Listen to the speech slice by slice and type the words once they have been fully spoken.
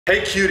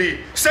Hey cutie,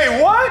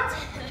 say what?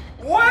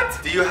 What?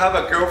 Do you have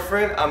a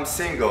girlfriend? I'm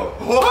single.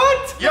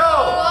 What? Yo!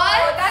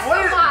 What? That's what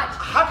so is, much.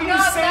 how can you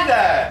say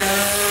that?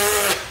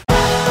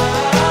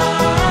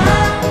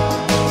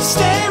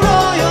 Stay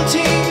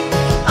royalty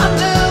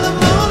under the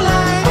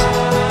moonlight.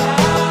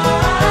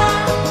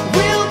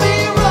 We'll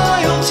be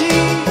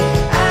royalty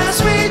as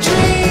we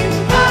dream.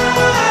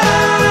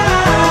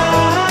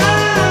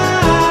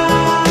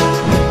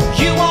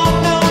 You won't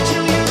know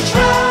till you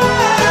try.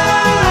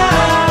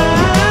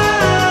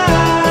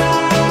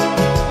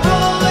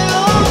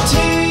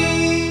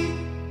 Royalty.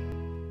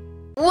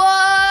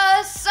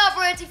 What's up,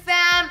 royalty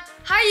fam?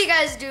 How you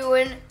guys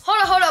doing?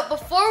 Hold up.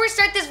 Before we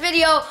start this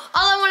video, all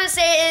I want to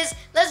say is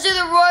let's do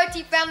the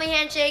royalty family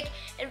handshake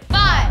in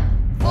 5,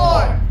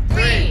 4,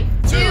 3,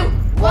 2,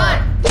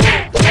 1.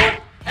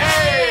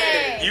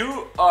 Hey!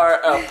 You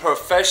are a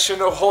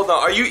professional. Hold on,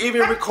 are you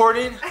even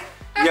recording?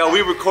 Yeah,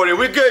 we recording.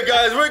 We're good,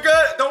 guys. We're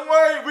good. Don't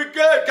worry, we're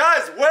good,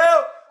 guys.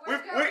 Well,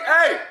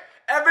 hey,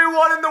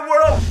 everyone in the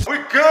world,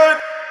 we're good.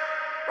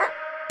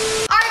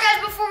 Alright guys,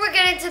 before we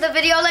get into the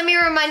video, let me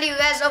remind you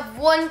guys of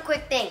one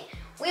quick thing.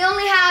 We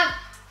only have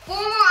 4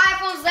 more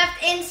iPhones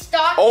left in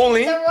stock.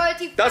 Only? In the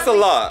Royalty Family That's a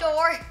lot.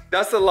 Store.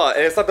 That's a lot,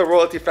 and it's not the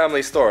Royalty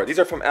Family Store. These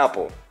are from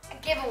Apple.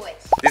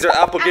 Giveaways. These are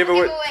Apple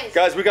giveaways. giveaways.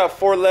 Guys, we got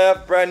 4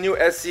 left, brand new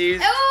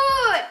SEs.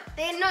 Oh,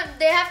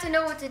 they have to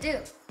know what to do.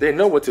 They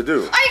know what to do.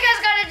 All you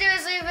guys gotta do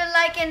is leave a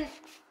like and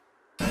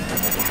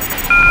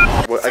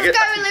Well, subscribe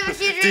and leave a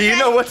future. do you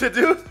know what to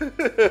do?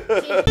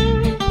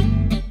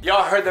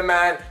 Y'all heard the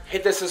man.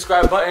 Hit the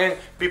subscribe button.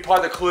 Be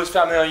part of the coolest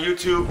family on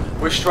YouTube.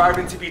 We're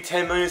striving to be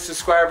 10 million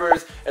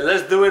subscribers. And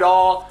let's do it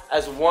all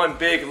as one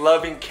big,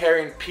 loving,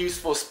 caring,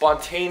 peaceful,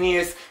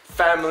 spontaneous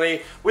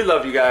family. We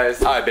love you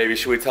guys. All right, baby.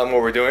 Should we tell them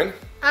what we're doing?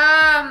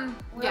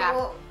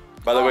 Yeah.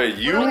 By the way,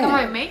 you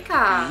my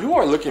makeup.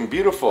 are looking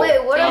beautiful.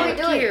 Wait, what are we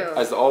Thank doing? you.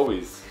 As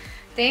always.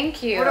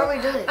 Thank you. What are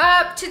we doing?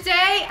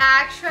 Today,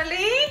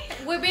 actually,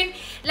 we've been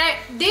like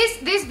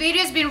this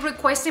video has been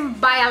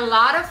requested by a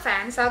lot of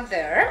fans out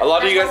there. A lot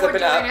of That's you guys why have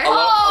been we're doing at. it.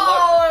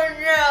 Oh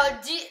no!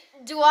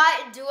 Do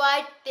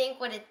I think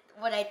what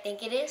I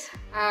think it is?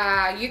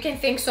 You can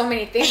think so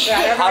many things.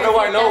 Right? How do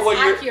I know what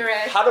you're?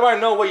 accurate. How do I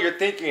know what you're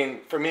thinking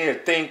for me to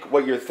think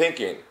what you're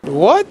thinking?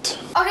 What?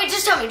 Okay,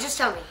 just tell me.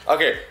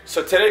 Okay,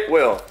 so today,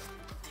 Will,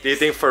 do you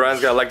think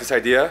Farhan's gonna like this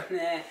idea?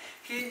 Nah,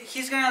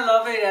 he's gonna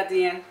love it at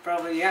the end,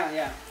 probably.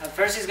 Yeah. At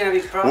first, he's gonna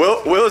be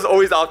Will is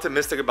always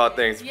optimistic about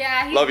things.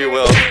 Yeah, he's love you,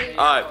 very, Will. very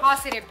All right.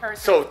 positive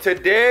person. So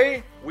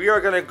today we are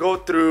gonna go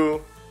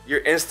through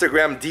your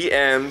Instagram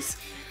DMs.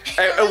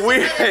 And we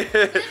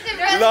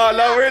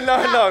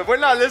no, we're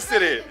not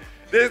listening.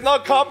 There's no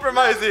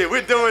compromising.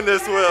 We're doing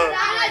this, Will.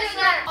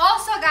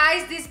 Also,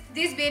 guys,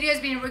 this video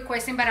has been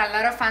requested by a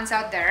lot of fans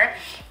out there,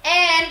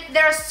 and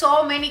there are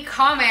so many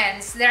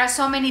comments. There are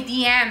so many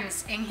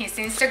DMs in his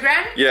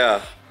Instagram.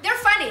 Yeah. They're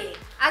funny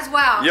as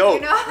well. Yo,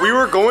 you know? we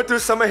were going through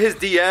some of his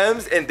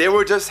DMs and they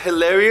were just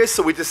hilarious.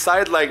 So we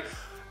decided like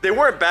they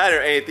weren't bad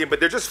or anything, but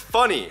they're just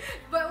funny.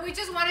 But we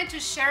just wanted to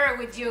share it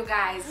with you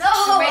guys No,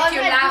 to make I'm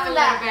you not laugh a doing little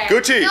that.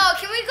 bit. Gucci. No,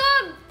 can we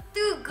go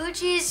through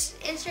Gucci's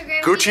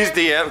Instagram? Gucci's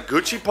DM? DM.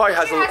 Gucci probably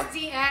has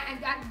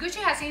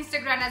Gucci has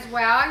Instagram as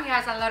well, and he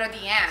has a lot of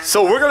DMs.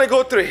 So we're gonna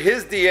go through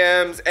his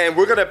DMs and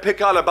we're gonna pick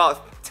out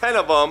about 10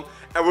 of them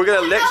and we're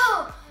gonna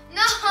No.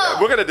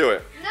 we're gonna do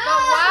it. No. But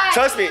why?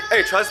 Trust me.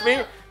 Hey, trust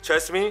me.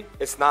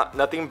 It's not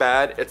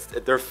bad.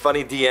 They're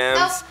funny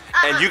DMs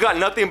No, and you got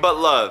nothing but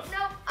love. No,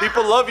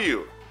 People love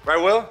you, right,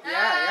 Will?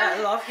 Yeah,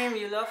 I love him.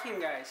 You love him,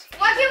 guys.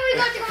 Why can't we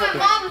go through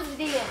my mom's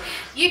DM?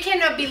 You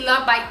cannot be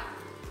loved by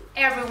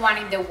everyone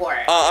in the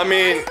world. I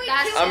mean,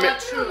 That's not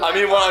true. I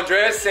mean, what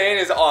Andrea's saying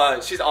is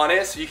she's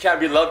honest. You can't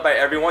be loved by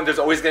everyone. There's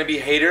always gonna be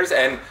haters,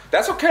 and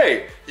that's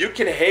okay. You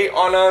can hate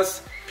on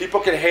us. People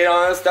can hate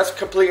on us. That's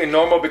completely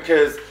normal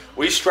because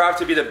we strive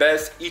to be the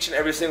best each and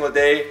every single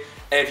day.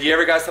 And if you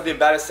ever got something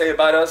bad to say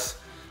about us,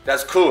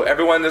 that's cool.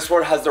 Everyone in this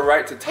world has the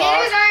right to talk.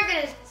 Haters aren't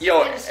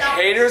gonna stop.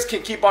 Haters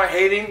can keep on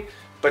hating,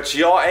 but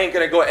y'all ain't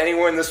gonna go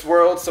anywhere in this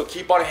world. So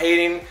keep on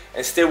hating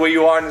and stay where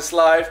you are in this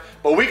life.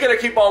 But we gotta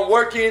keep on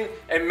working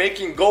and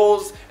making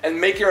goals and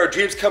making our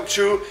dreams come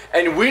true.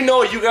 And we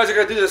know you guys are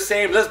gonna do the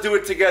same. Let's do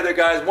it together,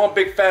 guys. One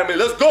big family.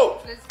 Let's go.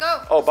 Let's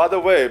go. Oh, by the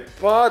way.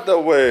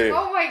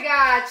 Oh my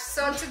gosh.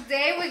 So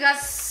today we got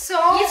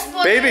so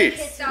Baby,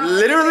 stuff.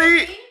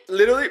 literally,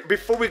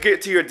 before we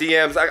get to your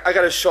DMs, I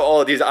gotta show all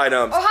of these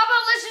items. Or how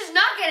about let's just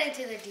not get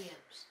into the DMs?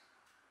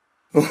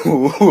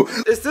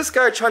 Is this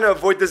guy trying to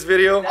avoid this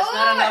video? That's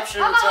not an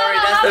option. Hold on, Sorry,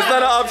 hold on, that's It's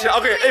not an option.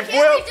 Okay, if Can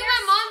Will. we do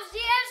my mom's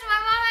DMs? My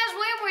mom has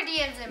way more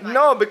DMs than mine.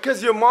 No,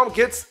 because your mom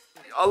gets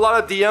a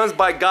lot of DMs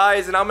by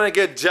guys, and I'm gonna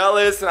get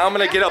jealous and I'm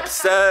gonna get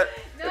upset.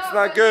 No, It's but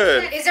not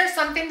good. Is there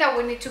something that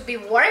we need to be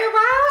worried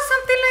about?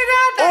 Something like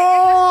that?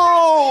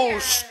 Oh,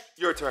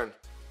 your turn.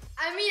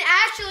 I mean,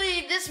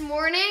 actually, this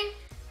morning,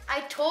 I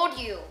told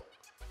you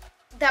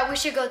that we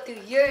should go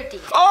through your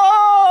DMs.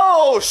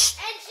 Oh, And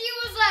she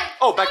was like,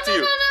 Oh, back to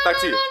you. Back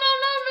to you. No,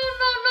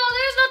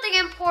 there's nothing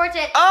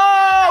important.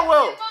 Oh,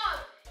 well. Mom,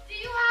 do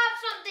you have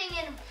something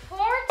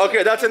important?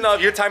 Okay, that's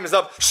enough. Your time is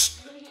up. Shh.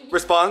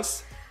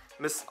 Response,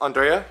 Miss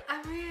Andrea.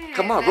 I mean,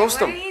 Come on, like,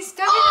 roast what him. he's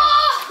talking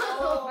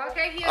about.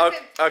 Okay, he has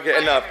Okay,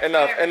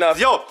 enough.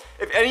 Yo,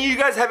 if any of you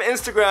guys have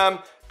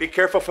Instagram, be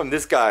careful from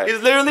this guy.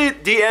 He's literally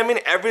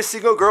DMing every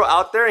single girl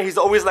out there, and he's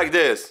always like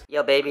this.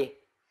 Yo, baby,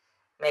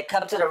 man,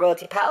 come to the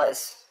Royalty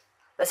Palace.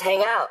 Let's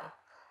hang out.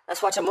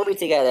 Let's watch a movie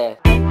together.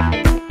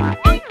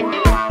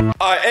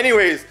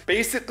 Anyways,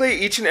 basically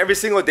each and every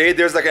single day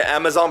there's like an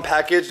Amazon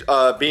package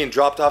being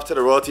dropped off to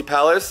the Royalty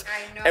Palace.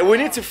 I know. And we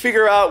need to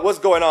figure out what's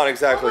going on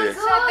exactly.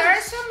 So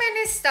there's so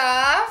many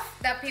stuff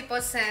that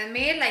people send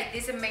me, like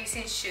these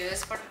amazing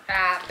shoes for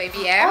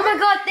baby M. Oh my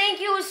god, thank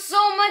you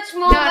so much,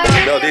 Mom.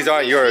 No, these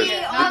aren't yours.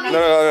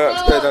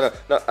 No.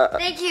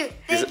 Thank you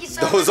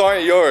so much. Those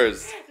aren't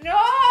yours.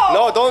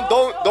 No,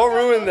 don't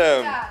ruin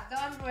them.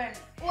 Don't ruin.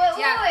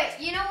 Wait.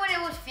 You know what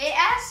it would fit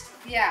as?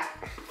 Yeah.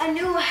 A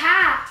new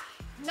hat.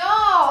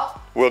 No.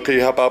 Will, can you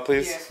help out,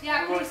 please? Yes.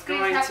 Yeah, I was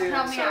going please to,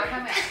 help me out. sorry.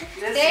 Come here.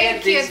 Let's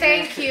get these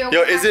Thank you.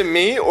 Yo, is it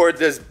me or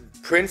does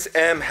Prince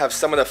M have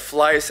some of the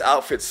flyest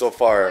outfits so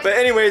far? But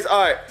anyways,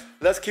 all right,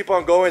 let's keep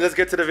on going. Let's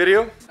get to the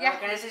video. Yeah.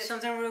 Can I say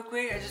something real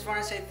quick? I just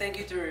want to say thank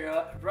you to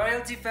the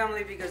Royalty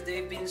family because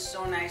they've been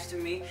so nice to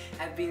me.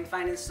 I've been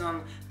finding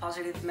some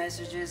positive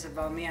messages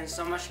about me and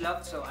so much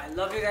love. So I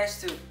love you guys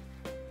too.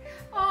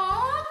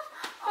 Aww.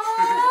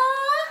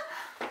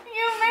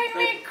 You made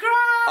me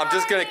cry. I'm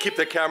just gonna keep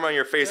the camera on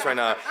your face right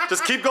now.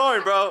 Just keep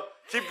going, bro.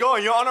 Keep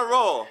going, you're on a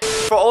roll.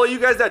 For all of you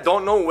guys that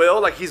don't know Will,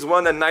 like he's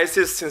one of the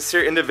nicest,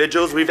 sincere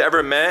individuals we've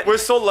ever met. We're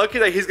so lucky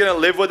that he's gonna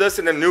live with us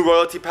in the new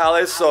Royalty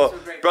Palace. So,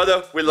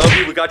 brother, we love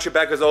you. We got your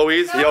back as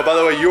always. Yo, by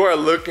the way, you are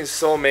looking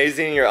so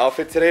amazing in your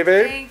outfit today,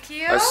 babe. Thank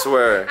you. I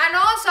swear. And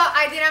also,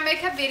 I didn't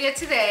make a video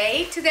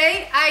today.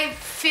 Today, I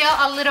feel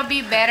a little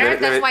bit better.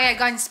 That's why I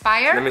got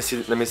inspired.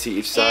 Let me see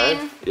each side.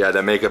 Yeah,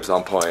 the makeup's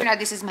on point. No,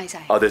 this is my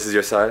side. Oh, this is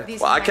your side?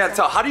 This Well, is I my can't side.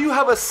 tell. How do you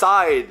have a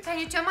side? Can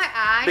you turn my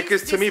eyes?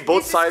 Because to me,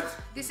 both sides.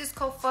 This is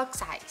called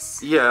fox eyes.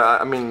 Yeah,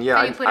 I mean, yeah.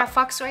 Can you put a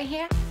fox right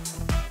here?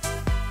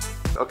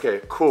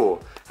 Okay,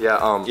 cool. Yeah,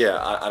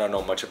 I don't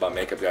know much about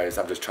makeup, guys.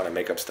 I'm just trying to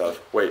make up stuff.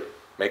 Wait,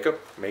 makeup,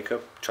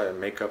 trying to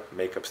make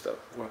up stuff.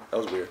 Well, that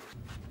was weird.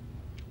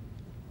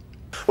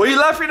 What are you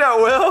laughing at,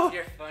 Will?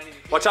 You're funny.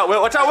 Watch out,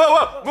 Will.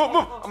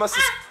 Move. I'm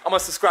gonna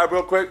subscribe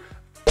real quick.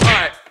 All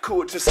right,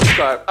 cool. Just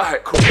subscribe. All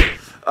right, cool.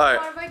 All right.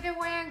 Oh, by the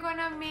way, I'm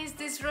gonna miss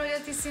this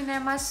Royalty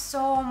Cinema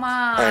so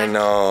much. I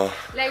know.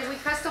 Like we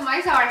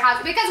customize our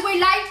house because we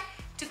like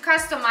to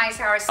customize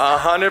our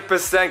stuff.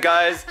 100%,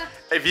 guys.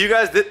 If you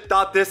guys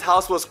thought this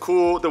house was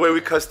cool the way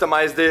we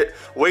customized it,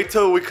 wait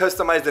till we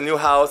customize the new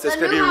house. It's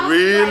gonna be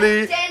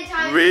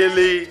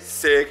really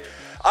sick.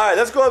 All right,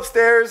 let's go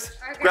upstairs.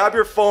 Okay. Grab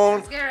your phone.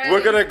 Let's get ready.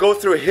 We're gonna go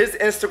through his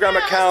Instagram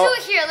account.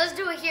 Let's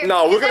do it here.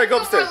 No, we're Because gonna go I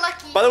feel upstairs. we're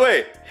lucky. By the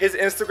way, his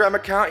Instagram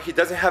account, he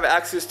doesn't have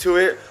access to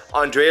it.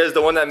 Andrea is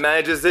the one that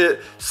manages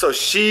it. So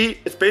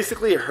it's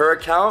basically her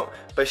account,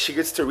 but she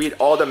gets to read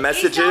all the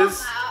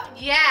messages.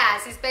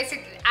 Yes, it's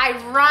basically, I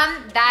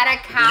run that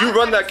account. You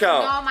run that but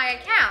account. It's not my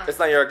account. It's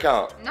not your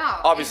account. No,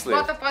 obviously.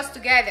 it's both of us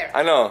together.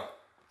 I know.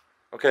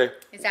 Okay.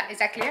 Is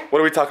that clear? What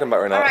are we talking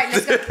about right now? All right,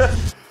 let's go.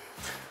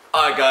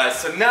 Alright guys,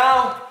 so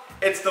now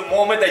it's the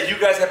moment that you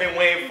guys have been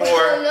waiting for.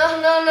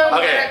 No.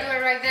 Okay. Can I do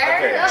it right there?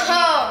 Okay.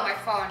 Oh, my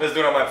phone. Let's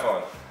do it on my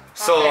phone.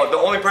 So Okay. the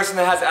only person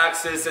that has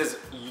access is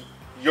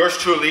yours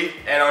truly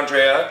and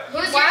Andrea.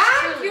 Who's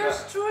What? yours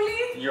Yours truly?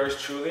 Yours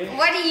truly?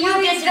 What do you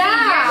What get is to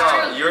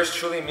that? No, yours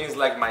truly means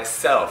like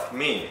myself,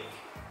 me.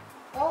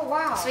 Oh,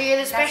 wow. So you're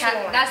the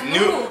special one. That's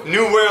new.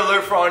 New word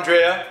alert for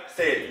Andrea.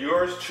 Say it,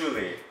 yours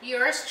truly.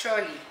 Yours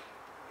truly.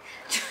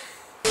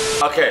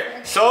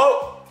 Okay,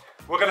 so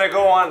we're gonna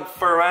go on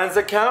Ferran's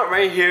account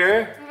right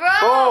here.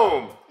 Bro.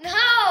 Boom.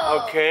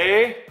 No.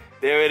 Okay,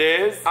 there it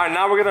is. All right,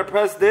 now we're gonna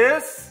press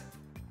this.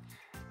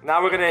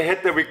 Now we're gonna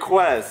hit the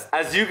request.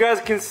 As you guys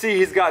can see,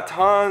 he's got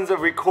tons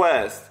of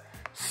requests.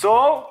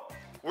 So,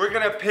 we're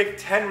gonna pick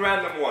 10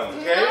 random ones,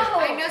 okay?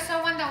 I know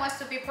someone that wants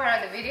to be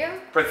part of the video.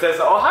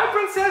 Princessa, oh hi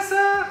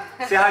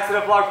Princessa. Say hi to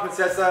the vlog,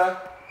 Princessa.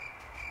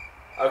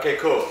 Okay,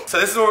 cool. So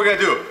this is what we're gonna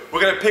do.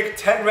 We're gonna pick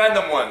 10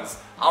 random ones.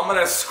 I'm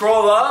gonna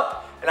scroll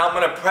up and I'm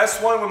gonna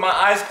press one with my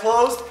eyes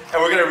closed and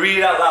we're gonna read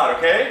it out loud,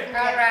 okay? All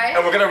right.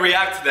 And we're gonna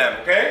react to them,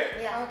 okay?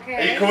 Yeah. Okay.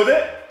 Are you cool with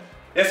it?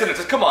 Yes or no?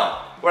 Just come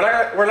on. We're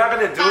not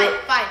gonna do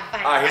it. Fine.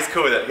 Alright, he's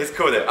cool with it. He's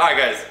cool with it. Alright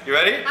guys, you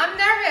ready? I'm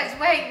nervous.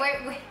 Wait.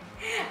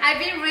 I've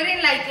been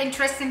reading like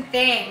interesting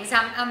things.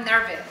 I'm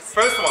nervous.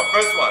 First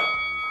one.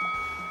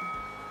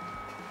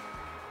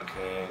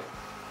 Okay.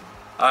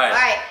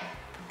 Alright.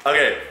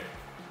 Okay.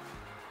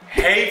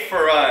 Hey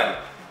Ferran,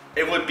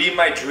 it would be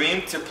my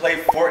dream to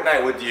play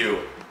Fortnite with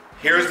you.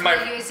 Here's my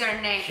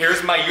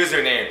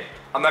username.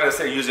 I'm not gonna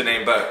say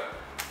username, but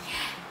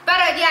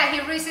yeah, he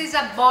receives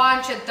a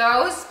bunch of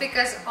those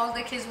because all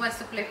the kids wants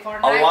to play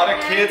Fortnite. a lot of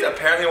with him. kids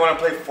apparently want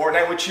to play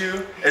Fortnite with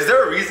you. Is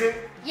there a reason?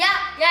 Yeah,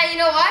 you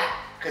know why?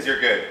 Because you're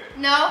good.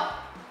 No.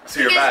 So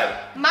you're Because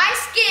bad. My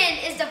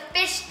skin is the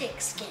fish stick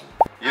skin.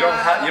 You don't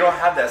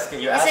have that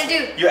skin. Yes, I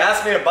do. You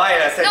asked me to buy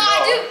it. I said no.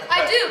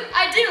 I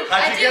do.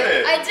 How'd you get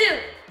it? I do.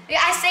 Yeah,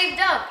 I saved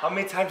up. How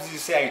many times did you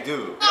say I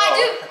do? No, I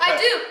do.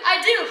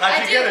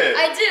 How'd you get it?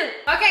 I do.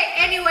 Okay,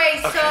 anyway,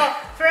 so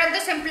Fred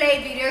doesn't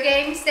play video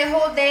games the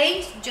whole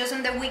day, just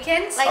on the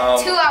weekends. Like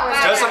 2 hours.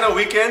 Just on the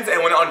weekends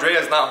and when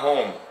Andrea's not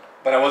home.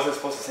 But I wasn't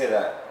supposed to say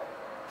that.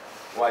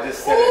 Well, I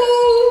just said it.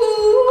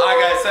 Alright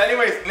guys, so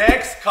anyways,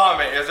 next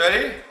comment. You guys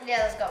ready? Yeah,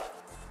 let's go.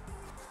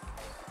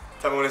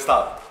 Tell me when to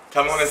stop.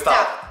 Tell me when to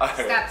stop.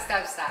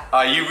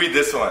 Stop. You read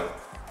this one.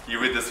 You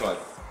read this one.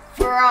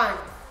 Veron,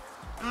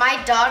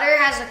 my daughter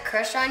has a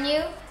crush on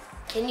you.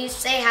 Can you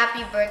say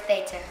happy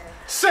birthday to her?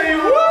 Say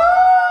what?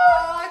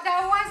 Oh,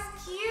 that was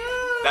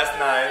cute. That's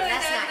nice.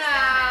 That's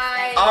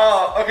nice.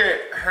 Oh,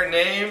 okay. Her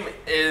name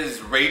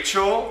is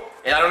Rachel.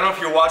 And I don't know if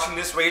you're watching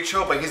this,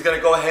 Rachel, but he's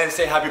gonna go ahead and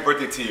say happy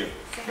birthday to you.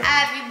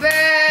 Happy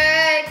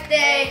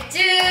birthday to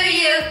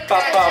you.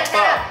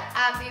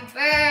 Happy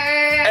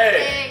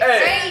birthday,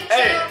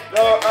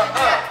 Rachel.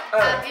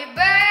 Happy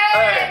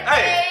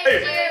birthday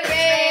to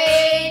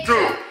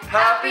Rachel.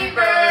 Happy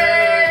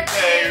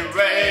birthday,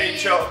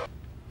 Rachel.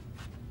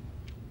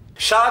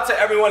 Shout out to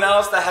everyone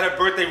else that had a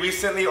birthday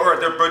recently or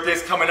their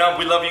birthday's coming up.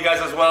 We love you guys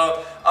as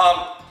well.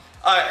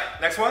 Alright,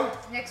 next one?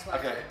 Next one.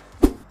 Okay.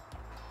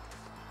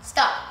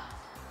 Stop.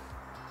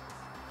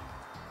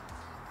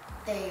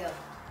 There you go.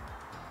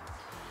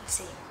 Let's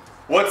see.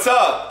 What's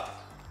up?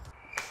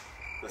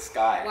 The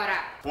sky. What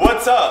up?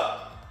 What's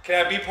up?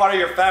 Can I be part of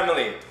your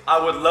family? I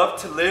would love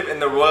to live in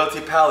the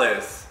royalty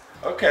palace.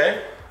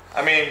 Okay.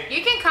 I mean,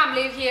 You can come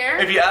live here.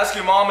 if you ask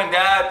your mom and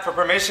dad for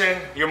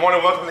permission, you're more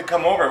than welcome to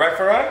come over, right,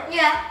 Farah?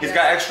 Yeah. He's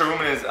got extra room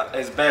in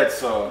his bed,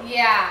 so.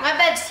 Yeah. My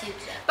bed's huge.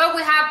 But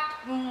we have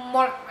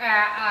more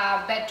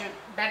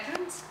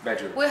bedrooms?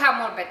 Bedroom. We have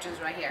more bedrooms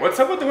right here. What's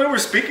up with the way we're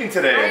speaking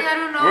today? I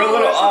don't know. We're a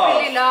little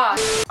off. Really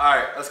lost. All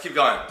right, let's keep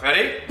going.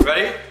 Ready?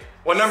 Ready?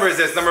 What number is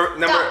this?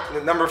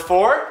 Number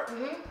 4?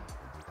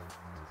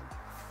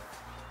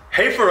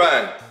 Hey,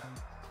 Farhan.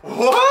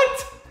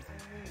 What?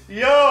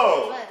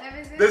 Yo. What?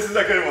 This is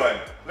a good one.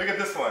 Look at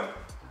this one.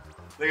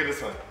 Look at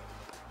this one.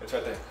 It's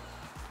right there.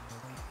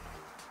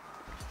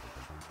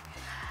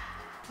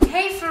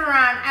 Hey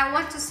Farhan, I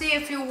want to see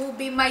if you will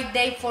be my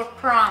date for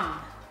prom.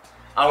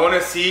 I want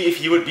to see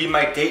if you would be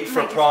my date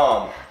for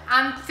prom.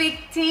 I'm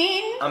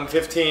 15. I'm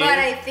 15. But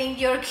I think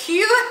you're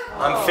cute.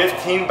 I'm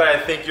 15, but I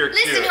think you're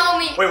cute. Listen,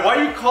 homie. Wait, why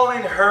are you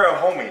calling her a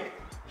homie?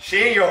 She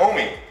ain't your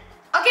homie.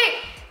 Okay,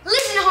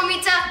 listen,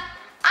 homita.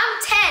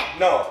 I'm 10.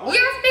 No.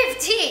 You're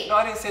 15. No,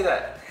 I didn't say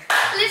that.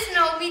 Listen,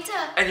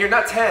 homita. And you're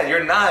not 10,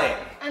 you're 9.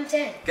 I'm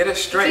 10. Get it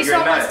straight, He's you're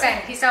almost 9.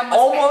 10. He's almost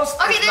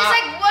Almost. Okay, it's there's not-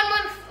 like 1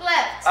 month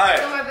left All right.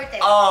 till my birthday.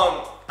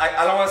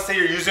 I don't want to say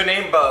your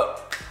username,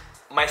 but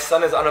my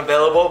son is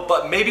unavailable.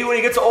 But maybe when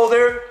he gets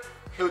older,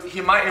 he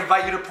might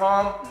invite you to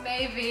prom. 10.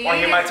 Maybe. Or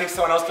he might take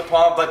someone else to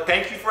prom. But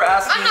thank you for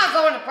asking. I'm not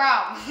going to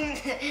prom.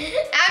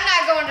 I'm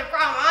not going to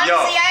prom. Yo,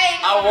 Honestly, I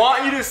ain't I going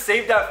want you to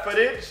save that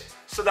footage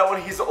so that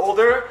when he's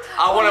older,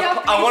 I want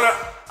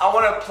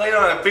to play it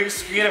on a big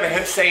screen of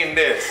him saying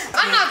this.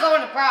 I'm not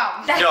going to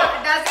prom. Yo.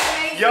 That's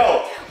amazing.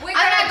 Yo. We're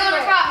I'm not gonna going do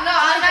to it. prom. No,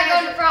 I'm not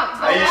going to prom.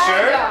 Are you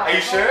sure? Are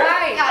you sure?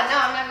 Why? Yeah, no,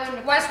 I'm not going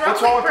to prom. What's wrong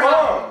What's wrong with with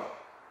prom? prom?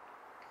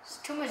 It's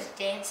too much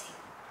dancing.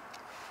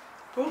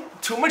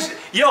 Too much.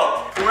 Yo,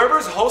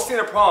 whoever's hosting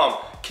a prom,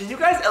 can you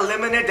guys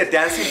eliminate the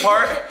dancing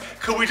part?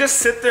 Could we just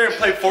sit there and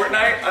play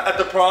Fortnite at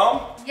the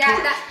prom?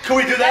 Yeah, Could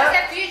we do that?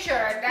 That's the future.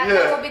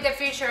 That will be the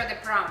future of the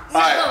prom.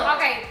 Alright.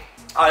 Okay.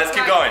 Alright, let's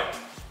keep going.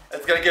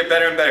 It's gonna get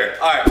better and better.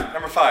 Alright,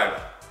 number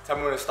 5. Tell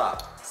me when to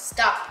stop.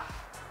 Stop.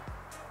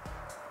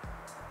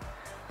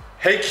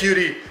 Hey,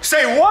 cutie.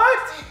 Say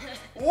what?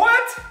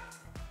 What?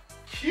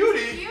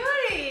 Cutie?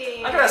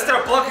 Cutie. I gotta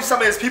start blocking some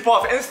of these people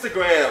off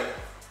Instagram.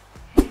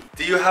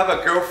 Do you have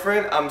a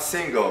girlfriend? I'm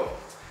single.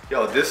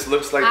 Yo, this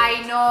looks like.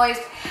 I know it's.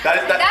 That's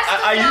too much.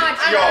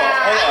 Yo,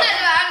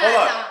 I'm hold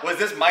not. on. Was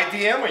this my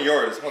DM or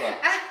yours? Hold on.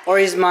 Or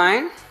is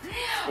mine?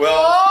 Well.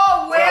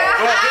 Oh, well,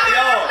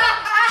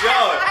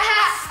 yo.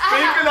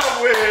 Speaking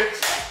of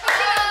which,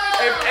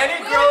 if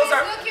any Will girls is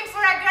are. looking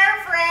for a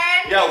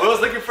girlfriend. Yeah,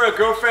 Will's looking for a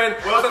girlfriend.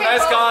 Will's a Okay,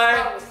 nice both,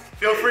 guy. both.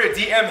 Feel free to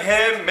DM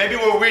him. Maybe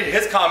we'll read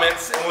his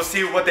comments and we'll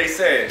see what they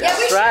say. Yeah,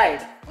 we That's right.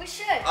 should. We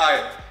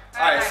should.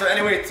 Alright, so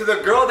anyway, to the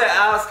girl that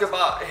asked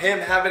about him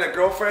having a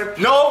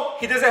girlfriend. No,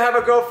 he doesn't have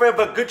a girlfriend,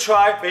 but good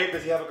try. Babe,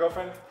 does he have a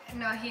girlfriend?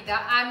 No, he does.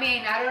 I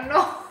mean, I don't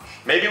know.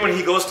 Maybe when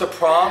he goes to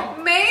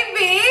prom.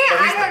 Maybe.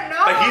 I don't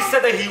know. But he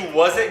said that he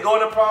wasn't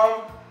going to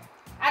prom.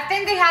 I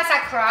think he has a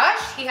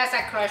crush. He has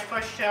a crush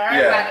for sure.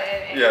 Yeah,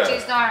 But yeah.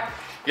 she's not.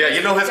 Yeah,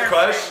 you know his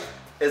girlfriend. crush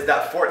is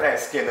that Fortnite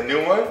skin, the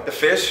new one, the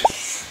fish.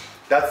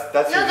 That's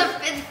No, his.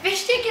 the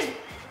fish stick is.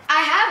 I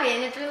have it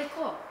and it's really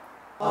cool.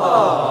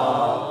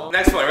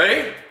 Next one,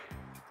 ready?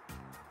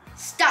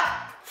 Stop.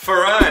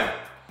 Farhan,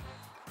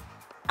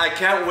 I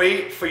can't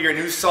wait for your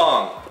new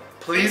song.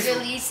 Please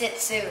release it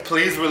soon.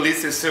 Please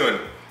release it soon.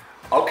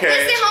 Okay.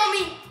 Listen,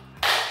 homie.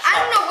 I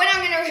don't know when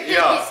I'm gonna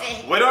release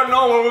it. We don't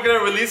know when we're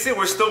gonna release it.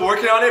 We're still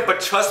working on it, but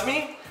trust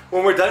me,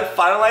 when we're done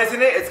finalizing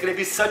it, it's gonna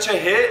be such a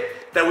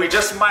hit that we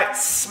just might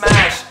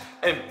smash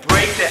and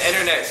break the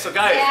internet. So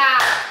guys. Yeah.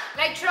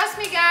 Like, trust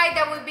me, guys,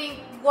 that we've been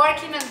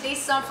working on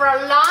this song for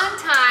a long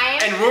time.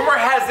 And rumor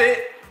has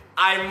it,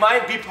 I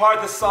might be part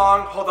of the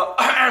song. Hold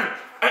on.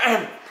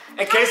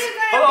 In case,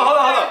 hold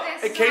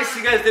on. In case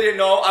you guys didn't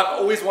know, I've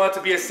always wanted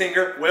to be a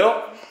singer.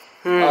 Will?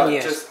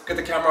 Yes. Just get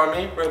the camera on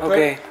me real quick.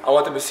 Okay. I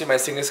want them to see my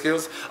singing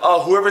skills.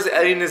 Whoever's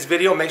editing this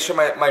video, make sure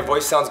my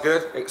voice sounds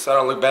good so I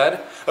don't look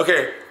bad.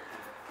 Okay.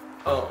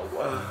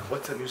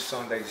 What's a new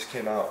song that just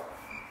came out?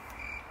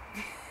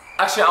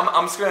 Actually,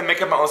 I'm just gonna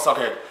make up my own song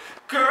here.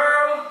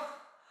 Girl,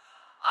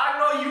 I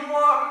know you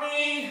want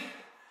me,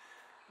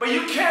 but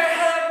you can't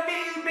have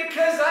me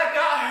because I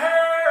got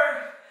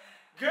her.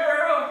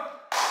 Girl,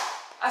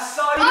 I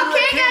saw you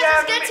Okay, looking guys,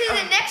 at let's get me. to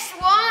the next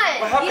one.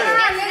 What happened?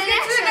 Yeah, let's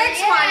get to the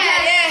next one.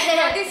 Yeah.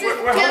 No, this is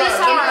Wait,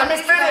 hold on. Let me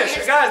finish,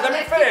 guys. Let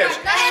me finish.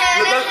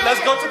 Let's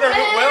go to the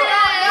Will.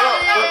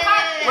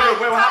 Wait,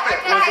 what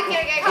happened?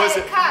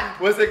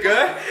 Was it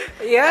good?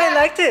 Yeah, I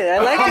liked it. I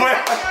liked it.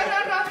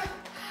 No.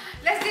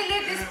 Let's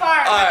delete this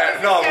part.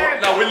 Alright,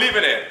 no, we're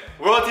leaving it.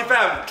 Royalty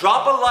fam,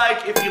 drop a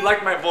like if you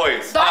like my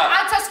voice. Don't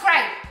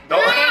unsubscribe. No,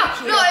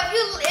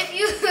 if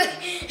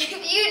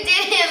you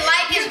didn't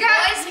like his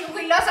voice,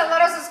 we lost a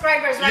lot of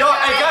subscribers right Yo, now.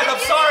 hey guys, I'm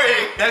sorry.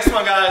 Next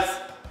one, guys.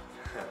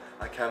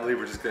 I can't believe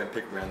we're just gonna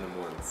pick random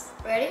ones.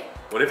 ready?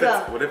 What if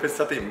Go. it's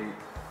something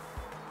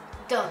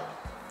Dumb.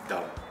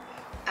 dumb?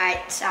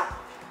 Alright, stop.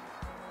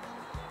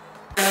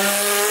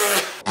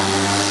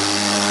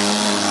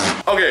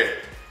 Okay,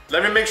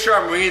 let me make sure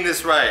I'm reading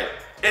this right.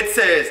 It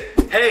says,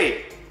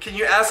 hey, can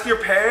you ask your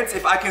parents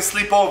if I can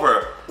sleep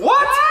over?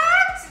 What?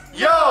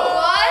 Yo!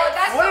 What?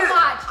 That's What too is-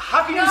 much.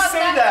 How can you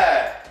say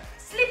that?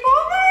 Sleep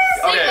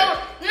over? Okay.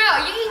 No,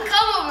 you can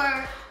come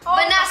over,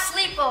 but not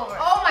sleep over.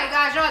 Oh my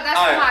gosh, no, that's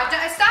Alright. too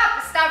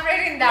much. Stop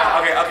reading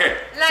that. Okay.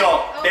 Like, So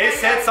oh they my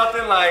said God.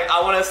 something like,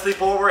 I want to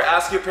sleep over,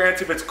 ask your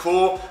parents if it's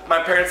cool.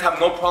 My parents have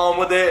no problem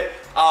with it.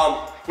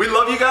 We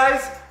love you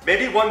guys.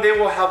 Maybe one day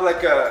we'll have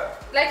like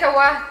Like a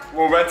what?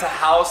 we'll rent a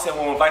house and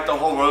we'll invite the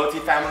whole royalty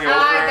family over.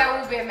 That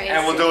would be amazing.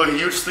 And we'll do a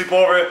huge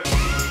sleepover.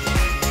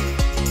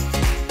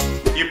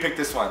 You pick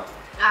this one.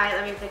 Alright,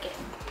 let me pick it.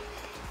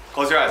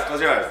 Close your eyes,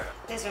 close your eyes.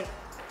 This one.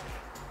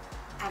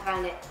 I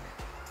found it.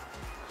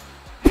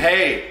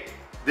 Hey,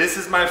 this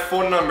is my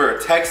phone number,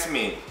 text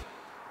me.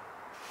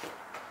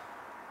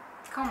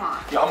 Come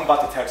on. Yeah, I'm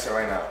about to text her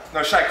right now.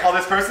 No, should I call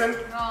this person?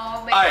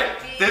 No, baby. Alright,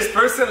 this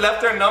person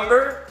left their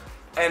number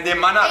and they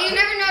might not. Hey, you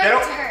never know they if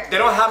don't, it's her. They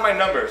don't have my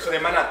number, so they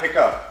might not pick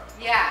up.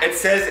 Yeah. It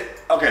says,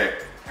 okay,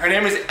 her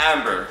name is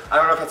Amber. I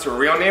don't know if that's her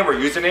real name or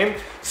username.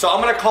 So I'm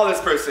gonna call this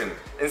person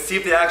and see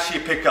if they actually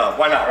pick up.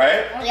 Why not,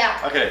 right?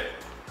 Yeah. Okay,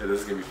 yeah,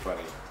 this is gonna be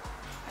funny.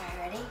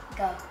 Alright, ready?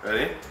 Go.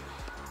 Ready?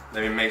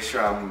 Let me make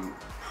sure I'm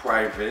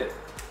private.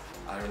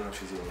 I don't know if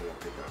she's even gonna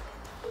pick up.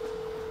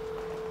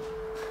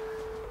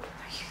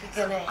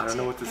 I don't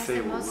know what to That's say.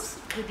 the most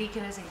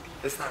ridiculous idea.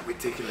 It's not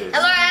ridiculous.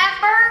 Hello,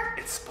 Amber?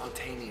 It's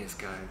spontaneous,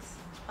 guys.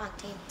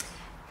 Spontaneous.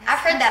 I've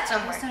heard that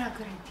somewhere. That's not a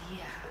good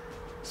idea.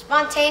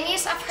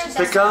 Spontaneous? I've heard that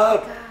Pick somewhere.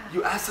 up.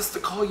 You asked us to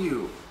call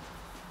you.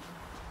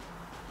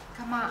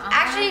 Come on.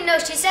 Actually, no,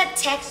 she said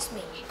text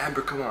me.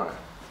 Amber, come on.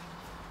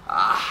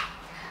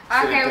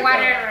 Okay, pick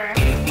whatever.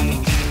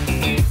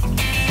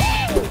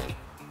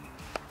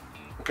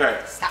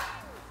 Okay. Stop.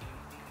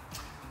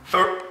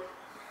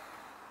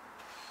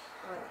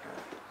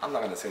 I'm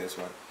not gonna say this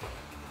one.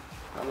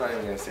 I'm not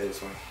even gonna say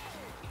this one.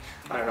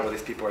 I don't know what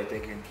these people are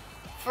thinking.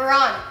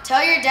 Ferran,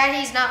 tell your dad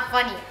he's not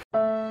funny.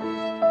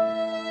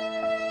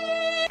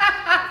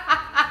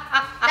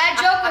 That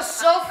joke was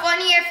so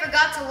funny I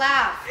forgot to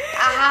laugh.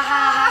 Ha ha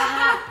ha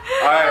ha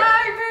Alright, ha.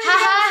 Ha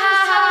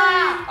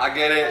ha I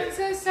get I'm it.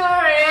 so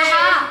sorry.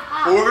 ha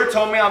ha. Whoever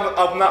told me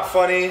I'm not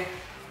funny,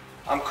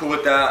 I'm cool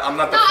with that. I'm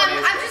not the No,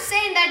 funniest. I'm just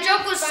saying that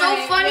joke was so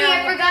Funny, funny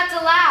I yeah. forgot to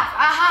laugh.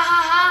 Ah ha ha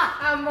ha.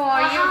 Amor,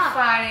 you're Ha-ha.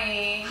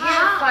 funny. Ha-ha.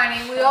 You're funny.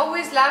 We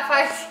always laugh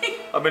at you.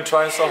 I've been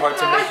trying so hard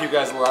to make you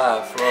guys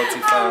laugh, royalty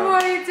Amor,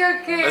 fam. it's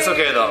okay. It's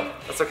okay though.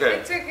 It's okay.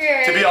 It's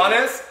okay. To be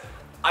honest,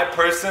 I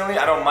personally,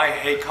 I don't mind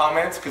hate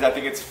comments because I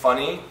think it's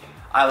funny.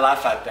 I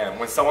laugh at them.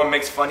 When someone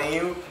makes fun of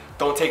you,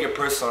 don't take it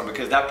personal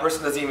because that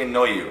person doesn't even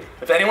know you.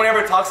 If anyone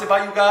ever talks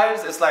about you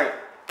guys, it's like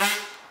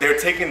they're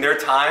taking their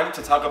time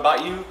to talk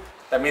about you.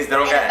 That means they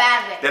don't In a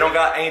bad way. they don't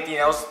got anything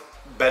else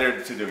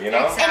better to do, you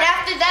know? Exactly. And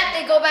after that,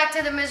 they go back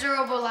to the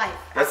miserable life.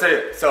 That's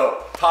it.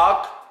 So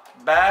talk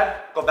bad,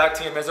 go back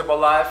to your miserable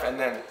life, and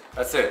then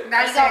that's it.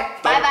 That's There you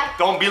it. go. Bye bye.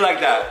 Don't be like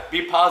that.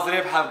 Be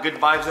positive, have good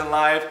vibes in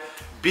life.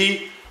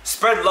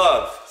 Spread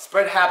love,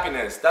 spread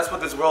happiness. That's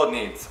what this world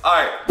needs. All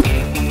right.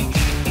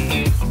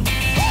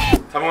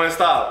 Tell me when to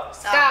stop.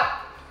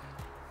 Stop.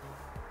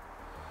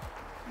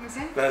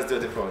 Listen. Let's do a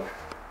different one.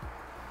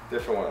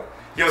 Different one.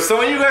 Yo, some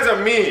of you guys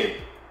are mean.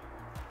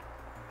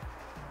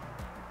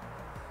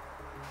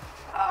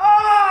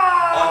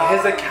 Oh. On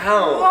his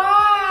account.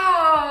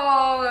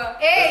 Wow.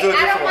 Hey, Let's do a I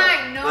don't different one.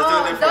 mind. No, Let's do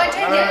a different don't one.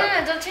 change No, it.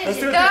 no, Don't change Let's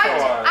it. do a Don't.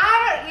 different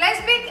one.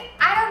 Let's be.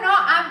 I don't know.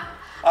 I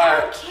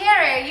Alright. don't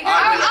care. You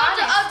Alright, gotta be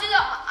honest.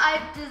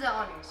 I'll do the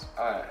honors.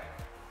 All right.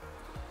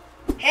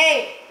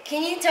 Hey,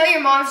 can you tell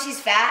your mom she's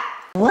fat?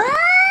 What?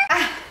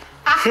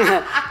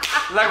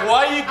 Like,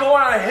 why are you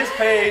going on his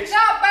page? No,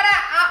 but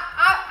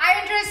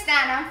I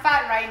understand. I'm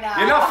fat right now.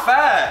 You're not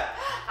fat.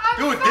 I'm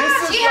Dude, fat.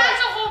 this is She like, has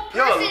a whole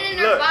person in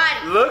her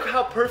body. Look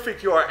how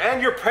perfect you are,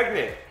 and you're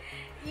pregnant.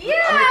 Yeah,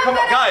 I mean, come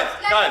on,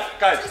 but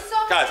guys. she's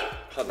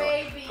so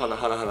many- Hold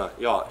on.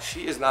 Y'all,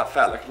 she is not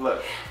fat. Like,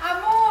 look.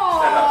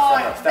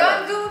 Amor,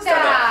 don't do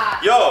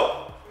that.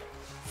 Yo,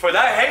 for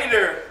that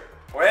hater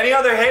or any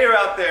other hater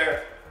out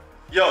there,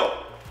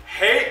 yo,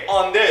 hate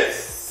on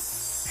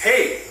this.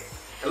 Hate.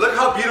 And look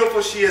how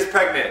beautiful she is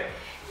pregnant.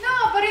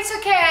 No, but it's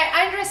okay.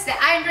 I understand.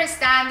 I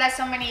understand that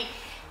so many,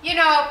 you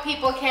know,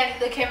 people can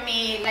look at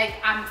me like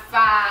I'm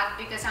fat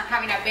because I'm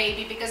having a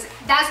baby, because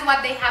that's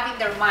what they have in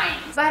their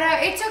minds. But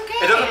it's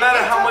okay. It doesn't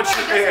matter how much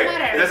you weigh.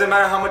 It It doesn't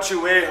matter how much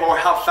you weigh or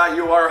how fat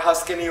you are or how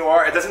skinny you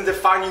are. It doesn't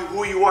define you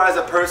who you are as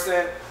a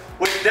person.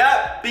 With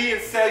that being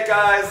said,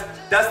 guys,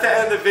 that's the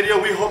end of the video.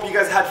 We hope you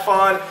guys had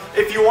fun.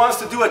 If you want us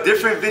to do a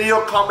different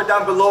video, comment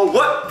down below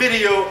what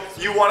video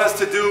you want us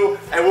to do,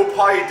 and we'll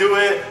probably do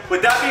it.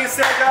 With that being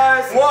said,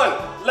 guys, one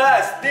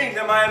last thing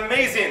that my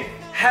amazing,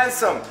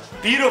 handsome,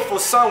 beautiful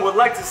son would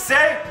like to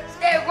say.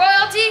 Stay